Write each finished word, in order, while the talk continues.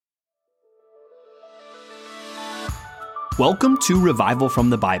Welcome to Revival from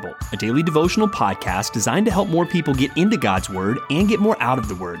the Bible, a daily devotional podcast designed to help more people get into God's Word and get more out of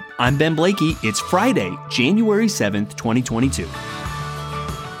the Word. I'm Ben Blakey. It's Friday, January 7th, 2022.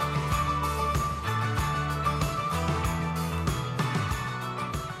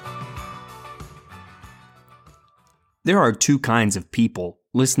 There are two kinds of people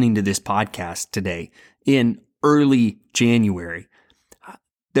listening to this podcast today in early January.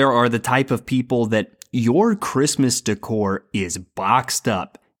 There are the type of people that your Christmas decor is boxed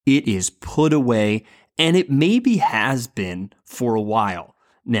up, it is put away, and it maybe has been for a while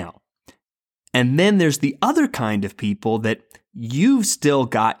now. And then there's the other kind of people that you've still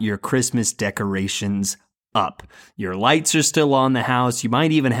got your Christmas decorations up. Your lights are still on the house. You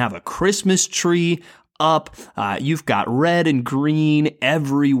might even have a Christmas tree up. You've got red and green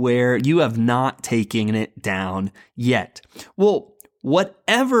everywhere. You have not taken it down yet. Well,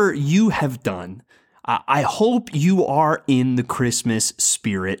 whatever you have done, I hope you are in the Christmas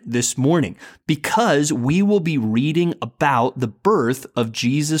spirit this morning, because we will be reading about the birth of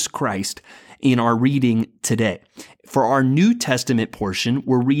Jesus Christ in our reading today. For our New Testament portion,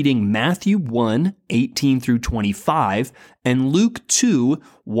 we're reading Matthew 1, 18 through 25, and Luke 2,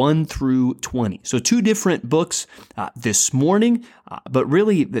 1 through 20. So two different books this morning, but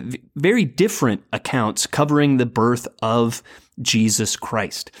really very different accounts covering the birth of Jesus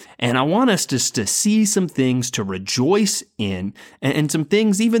Christ. And I want us just to see some things to rejoice in, and some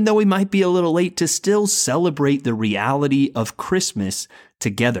things, even though we might be a little late, to still celebrate the reality of Christmas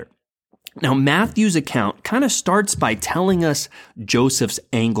together. Now, Matthew's account kind of starts by telling us Joseph's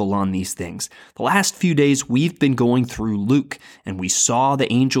angle on these things. The last few days, we've been going through Luke, and we saw the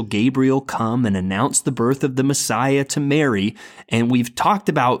angel Gabriel come and announce the birth of the Messiah to Mary, and we've talked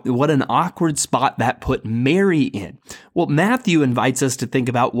about what an awkward spot that put Mary in. Well, Matthew invites us to think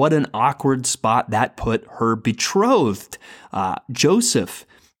about what an awkward spot that put her betrothed, Joseph,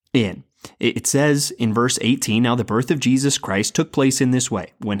 in. It says in verse 18, "Now the birth of Jesus Christ took place in this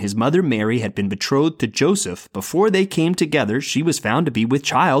way. When his mother Mary had been betrothed to Joseph, before they came together, she was found to be with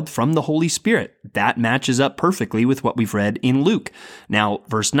child from the Holy Spirit." That matches up perfectly with what we've read in Luke. Now,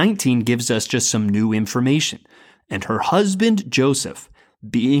 verse 19 gives us just some new information. "And her husband Joseph,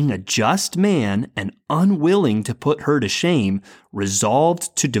 being a just man and unwilling to put her to shame,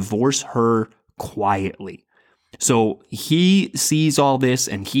 resolved to divorce her quietly." So he sees all this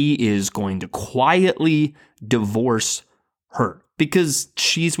and he is going to quietly divorce her because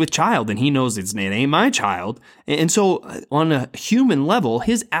she's with child, and he knows it ain't my child. And so on a human level,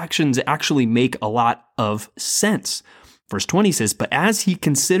 his actions actually make a lot of sense. Verse 20 says, "But as he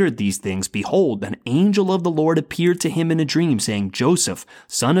considered these things, behold, an angel of the Lord appeared to him in a dream, saying, Joseph,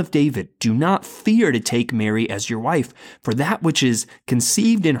 son of David, do not fear to take Mary as your wife, for that which is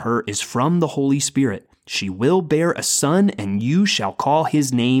conceived in her is from the Holy Spirit. She will bear a son, and you shall call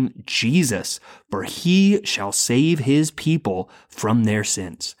his name Jesus, for he shall save his people from their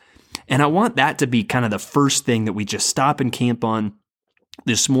sins." And I want that to be kind of the first thing that we just stop and camp on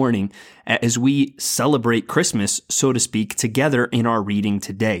this morning as we celebrate Christmas, so to speak, together in our reading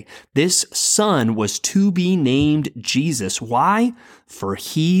today. This son was to be named Jesus. Why? For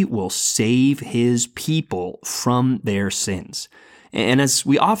he will save his people from their sins. And as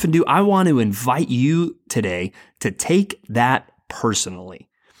we often do, I want to invite you today to take that personally.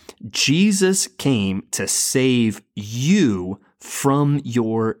 Jesus came to save you from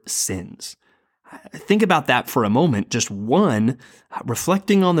your sins. Think about that for a moment. Just one,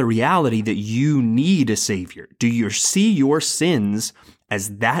 reflecting on the reality that you need a Savior. Do you see your sins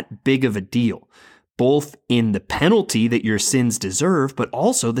as that big of a deal? Both in the penalty that your sins deserve, but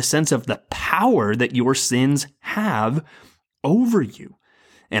also the sense of the power that your sins have over you.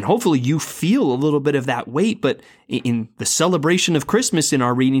 And hopefully you feel a little bit of that weight, but in the celebration of Christmas in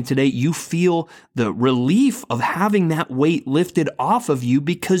our reading today, you feel the relief of having that weight lifted off of you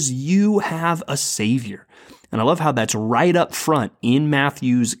because you have a Savior. And I love how that's right up front in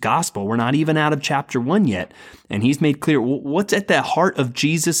Matthew's gospel. We're not even out of chapter 1 yet. And he's made clear what's at the heart of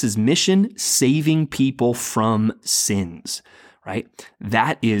Jesus' mission: saving people from sins. Right?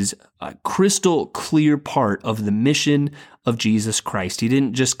 That is a crystal clear part of the mission of Jesus Christ. He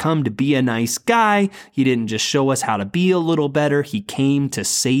didn't just come to be a nice guy. He didn't just show us how to be a little better. He came to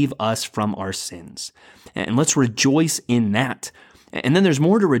save us from our sins. And let's rejoice in that. And then there's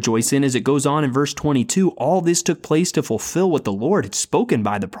more to rejoice in as it goes on in verse 22. "All this took place to fulfill what the Lord had spoken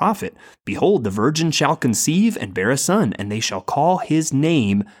by the prophet. Behold, the virgin shall conceive and bear a son, and they shall call his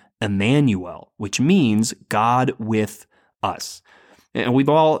name Emmanuel," which means God with us. And we've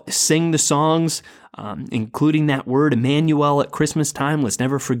all sing the songs, including that word Emmanuel at Christmas time. Let's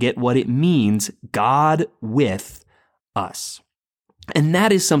never forget what it means, God with us. And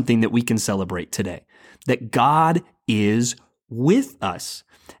that is something that we can celebrate today, that God is with us.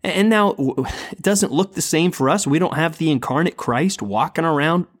 And now it doesn't look the same for us. We don't have the incarnate Christ walking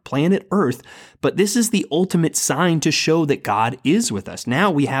around planet Earth, but this is the ultimate sign to show that God is with us. Now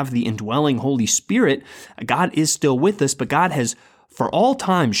we have the indwelling Holy Spirit. God is still with us, but God has for all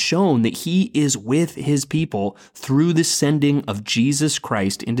time shown that he is with his people through the sending of Jesus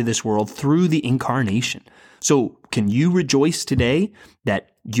Christ into this world through the incarnation. So can you rejoice today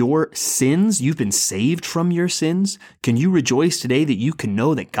that your sins, you've been saved from your sins? Can you rejoice today that you can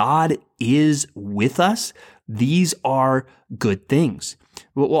know that God is with us? These are good things.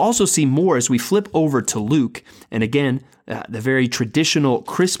 We'll also see more as we flip over to Luke. And again, the very traditional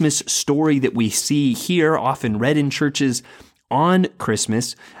Christmas story that we see here, often read in churches on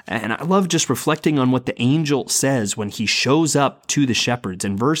Christmas. And I love just reflecting on what the angel says when he shows up to the shepherds.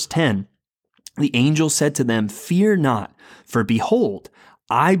 In verse 10, the angel said to them, "Fear not, for behold,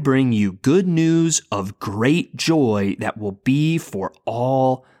 I bring you good news of great joy that will be for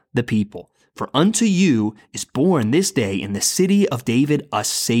all the people. For unto you is born this day in the city of David a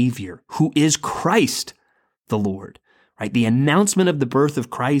Savior, who is Christ the Lord." Right? The announcement of the birth of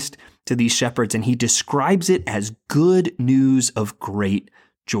Christ to these shepherds, and he describes it as good news of great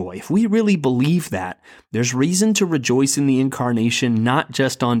joy. If we really believe that, there's reason to rejoice in the incarnation, not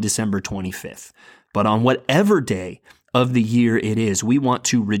just on December 25th, but on whatever day of the year it is. We want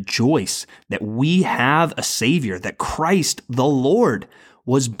to rejoice that we have a Savior, that Christ the Lord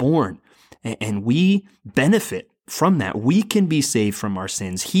was born, and we benefit from that. We can be saved from our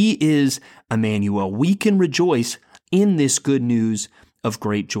sins. He is Emmanuel. We can rejoice in this good news of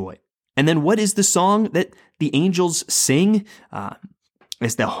great joy. And then what is the song that the angels sing?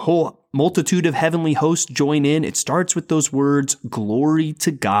 As the whole multitude of heavenly hosts join in, it starts with those words, "Glory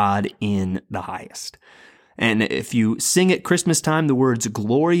to God in the highest." And if you sing at Christmas time the words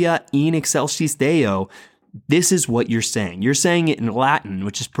 "Gloria in excelsis Deo," this is what you're saying. You're saying it in Latin,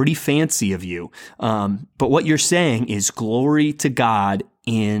 which is pretty fancy of you. But what you're saying is "Glory to God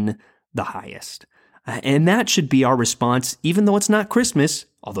in the highest." And that should be our response, even though it's not Christmas,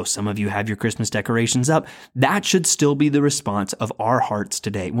 although some of you have your Christmas decorations up. That should still be the response of our hearts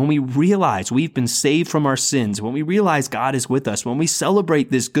today. When we realize we've been saved from our sins, when we realize God is with us, when we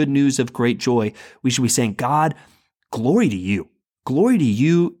celebrate this good news of great joy, we should be saying, "God, glory to you. Glory to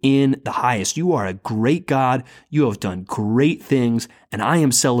you in the highest. You are a great God. You have done great things, and I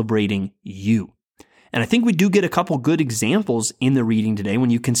am celebrating you." And I think we do get a couple good examples in the reading today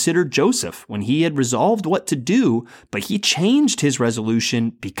when you consider Joseph, when he had resolved what to do, but he changed his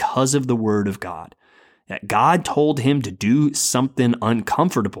resolution because of the word of God. That God told him to do something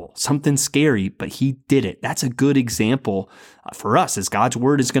uncomfortable, something scary, but he did it. That's a good example for us, as God's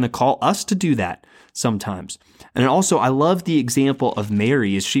word is going to call us to do that sometimes. And also, I love the example of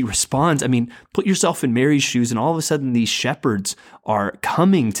Mary as she responds. I mean, put yourself in Mary's shoes, and all of a sudden these shepherds are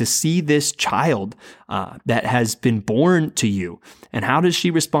coming to see this child that has been born to you. And how does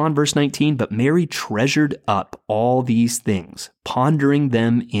she respond? Verse 19, "But Mary treasured up all these things, pondering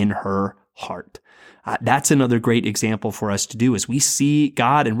them in her heart." That's another great example for us to do as we see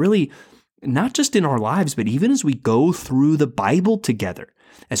God, and really not just in our lives, but even as we go through the Bible together.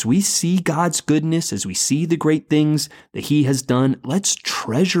 As we see God's goodness, as we see the great things that he has done, let's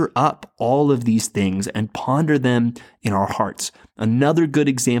treasure up all of these things and ponder them in our hearts. Another good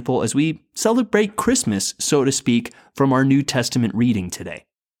example as we celebrate Christmas, so to speak, from our New Testament reading today.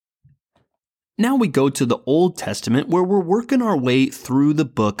 Now we go to the Old Testament, where we're working our way through the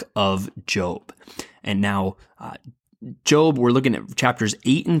book of Job. And now, Job, we're looking at chapters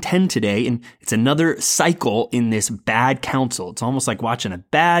 8 and 10 today, and it's another cycle in this bad counsel. It's almost like watching a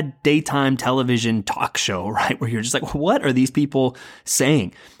bad daytime television talk show, right? Where you're just like, what are these people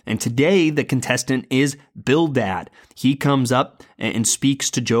saying? And today, the contestant is Bildad. He comes up and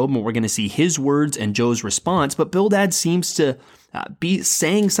speaks to Job, and we're going to see his words and Job's response. But Bildad seems to be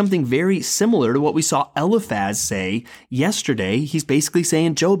saying something very similar to what we saw Eliphaz say yesterday. He's basically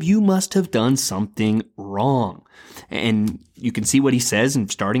saying, Job, you must have done something wrong. And you can see what he says,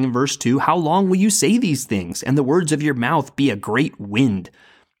 and starting in verse 2, "How long will you say these things, and the words of your mouth be a great wind?"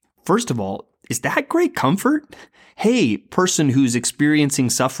 First of all, is that great comfort? Hey, person who's experiencing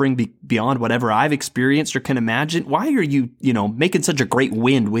suffering beyond whatever I've experienced or can imagine, why are you, making such a great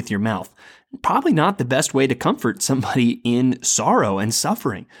wind with your mouth? Probably not the best way to comfort somebody in sorrow and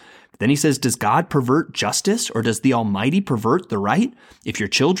suffering. Then he says, "Does God pervert justice, or does the Almighty pervert the right? If your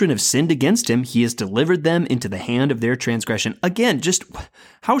children have sinned against him, he has delivered them into the hand of their transgression." Again, just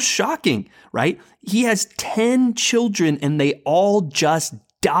how shocking, right? He has 10 children and they all just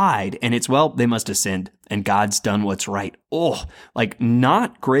died. And it's, well, they must have sinned and God's done what's right. Oh, like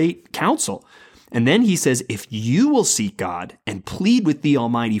not great counsel. And then he says, if you will seek God and plead with the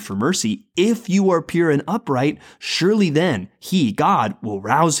Almighty for mercy, if you are pure and upright, surely then he, God, will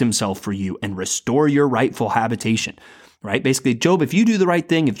rouse himself for you and restore your rightful habitation. Right? Basically, Job, if you do the right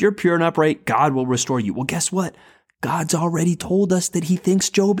thing, if you're pure and upright, God will restore you. Well, guess what? God's already told us that he thinks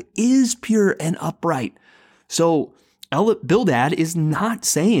Job is pure and upright. So Bildad is not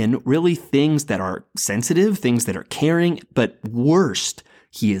saying really things that are sensitive, things that are caring, but worst,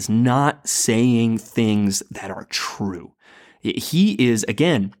 he is not saying things that are true. He is,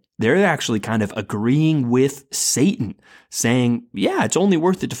 again, they're actually kind of agreeing with Satan, saying, yeah, it's only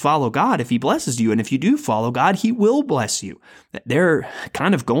worth it to follow God if he blesses you. And if you do follow God, he will bless you. They're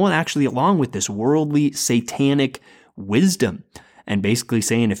kind of going actually along with this worldly, satanic wisdom and basically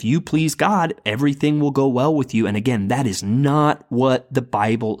saying, if you please God, everything will go well with you. And again, that is not what the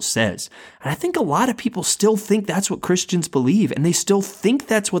Bible says. And I think a lot of people still think that's what Christians believe, and they still think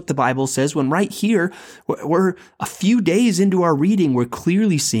that's what the Bible says, when right here, we're a few days into our reading, we're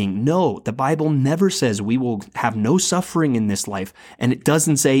clearly seeing, no, the Bible never says we will have no suffering in this life. And it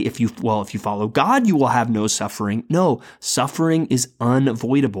doesn't say if you follow God, you will have no suffering. No, suffering is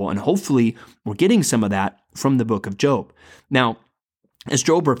unavoidable. And hopefully we're getting some of that from the book of Job. Now, as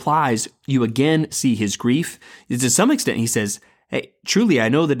Job replies, you again see his grief. To some extent, he says, hey, truly, I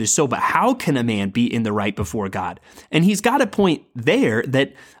know that it is so, but how can a man be in the right before God? And he's got a point there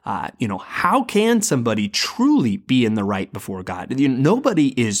that, how can somebody truly be in the right before God?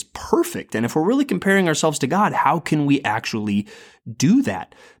 Nobody is perfect. And if we're really comparing ourselves to God, how can we actually do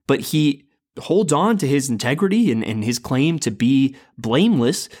that? But he holds on to his integrity and his claim to be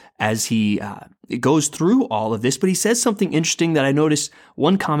blameless as he goes through all of this. But he says something interesting that I noticed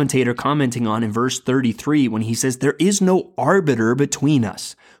one commentator commenting on in verse 33 when he says, there is no arbiter between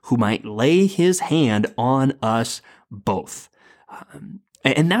us who might lay his hand on us both.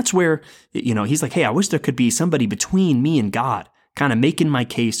 And that's where, he's like, hey, I wish there could be somebody between me and God, kind of making my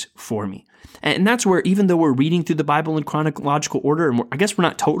case for me. And that's where, even though we're reading through the Bible in chronological order, and I guess we're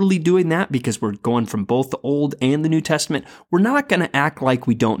not totally doing that because we're going from both the Old and the New Testament, we're not going to act like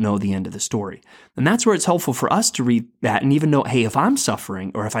we don't know the end of the story. And that's where it's helpful for us to read that and even know, hey, if I'm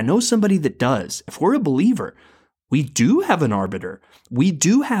suffering, or if I know somebody that does, if we're a believer, we do have an arbiter. We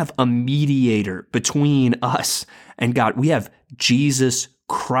do have a mediator between us and God. We have Jesus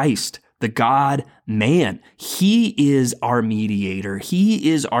Christ, the God-man. He is our mediator. He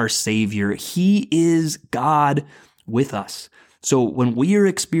is our Savior. He is God with us. So when we are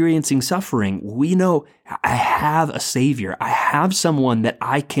experiencing suffering, we know I have a Savior. I have someone that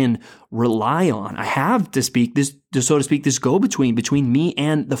I can rely on. I have this go-between between me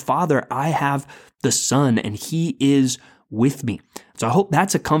and the Father. I have the Son, and He is with me. So I hope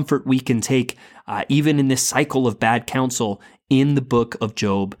that's a comfort we can take even in this cycle of bad counsel in the book of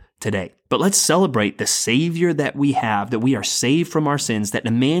Job today. But let's celebrate the Savior that we have, that we are saved from our sins, that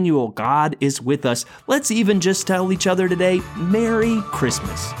Emmanuel, God, is with us. Let's even just tell each other today, Merry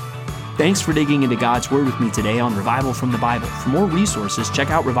Christmas. Thanks for digging into God's Word with me today on Revival from the Bible. For more resources, check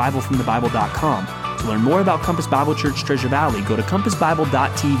out revivalfromthebible.com. To learn more about Compass Bible Church Treasure Valley, go to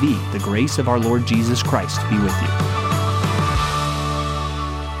compassbible.tv. The grace of our Lord Jesus Christ be with you.